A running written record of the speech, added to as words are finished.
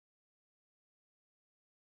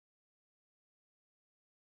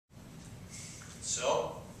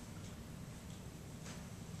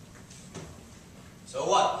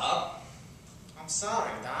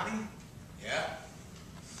sorry, Donnie. Yeah?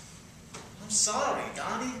 I'm sorry,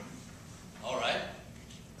 Donnie. All right.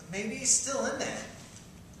 Maybe he's still in there.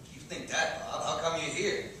 You think that, Bob? How come you're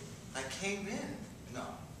here? I came in. No.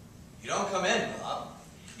 You don't come in, Bob.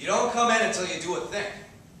 You don't come in until you do a thing.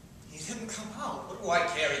 He didn't come out. What do I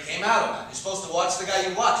care? He came out or not? You're supposed to watch the guy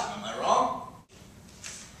you're watching. Am I wrong?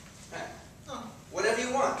 No. Whatever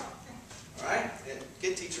you want. All right? Then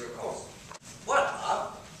get teacher a call. What,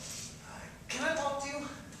 Bob? Can I talk to you?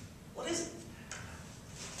 What is it?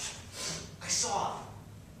 I saw him.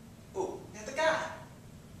 Who? Yeah, the guy.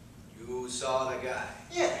 You saw the guy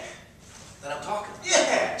Yeah. that I'm talking about.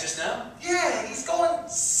 Yeah. Just now? Yeah, he's going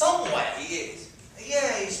somewhere. He is.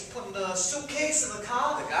 Yeah, he's putting a suitcase in the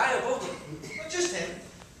car. The guy or both of them? Well, just him.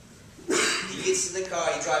 He gets in the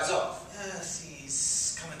car, he drives off. Yes,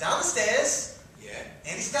 he's coming down the stairs. Yeah?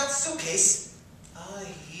 And he's got the suitcase.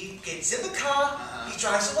 He gets in the car. Uh-huh. He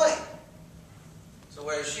drives away. So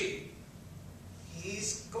where is she?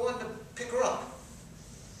 He's going to pick her up.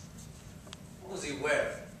 What was he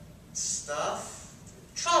wearing? Stuff.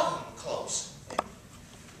 Traveling clothes.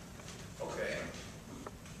 Okay.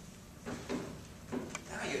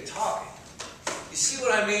 Now you're talking. You see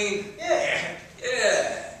what I mean? Yeah.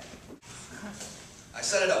 Yeah. I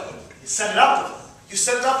set it up with him. You set it up with him. You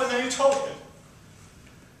set it up and then you told him.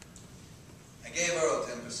 I gave her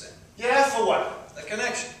 10%. Yeah, for what? The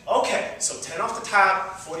connection. Okay, so 10 off the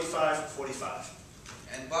top, 45, 45.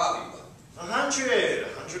 And Bobby what? 100,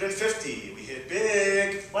 150. We hit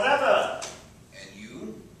big. Whatever. And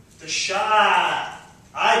you? The shot.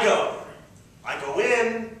 I go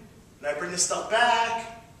in, and I bring the stuff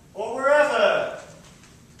back, or wherever.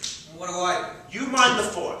 What do I do? You mind the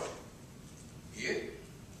fort. Here?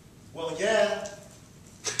 Well, yeah.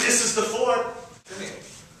 This is the fort. Come here.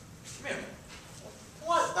 Come here.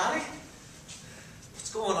 What, Donnie?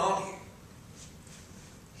 What's going on here?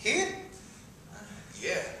 Here?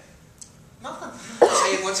 Yeah. Nothing.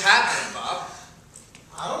 Say what's happening, Bob.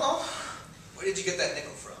 I don't know. Where did you get that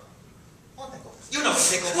nickel from? What nickel? You know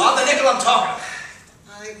the nickel, Bob. The nickel I'm talking about.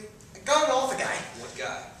 I got it off the guy. What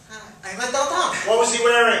guy? I went downtown. What was he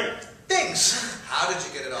wearing? Things. How did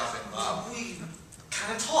you get it off him, Bob? We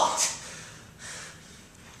kind of talked.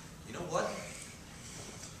 You know what?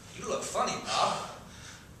 You look funny, Bob.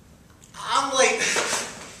 I'm late.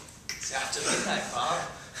 It's after midnight, Bob.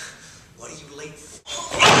 What are you late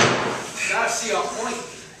for? You gotta see our point.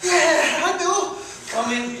 Yeah, I do.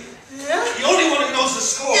 Come in here. Yeah? The only one who knows the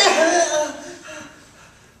score. Yeah.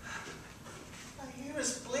 My ear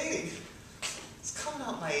is bleeding. It's coming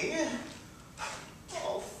out my ear.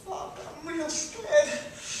 Oh, fuck. I'm real scared.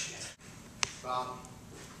 Shit. Bob.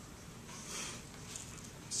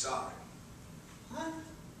 I'm sorry. What?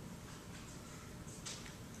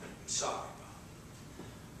 I'm sorry,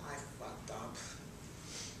 Bob. I fucked up.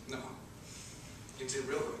 No. You did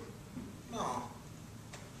real good. No.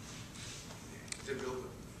 You did real good.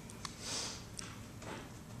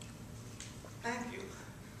 Thank you.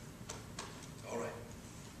 All right.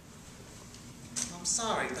 I'm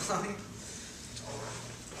sorry, Donnie.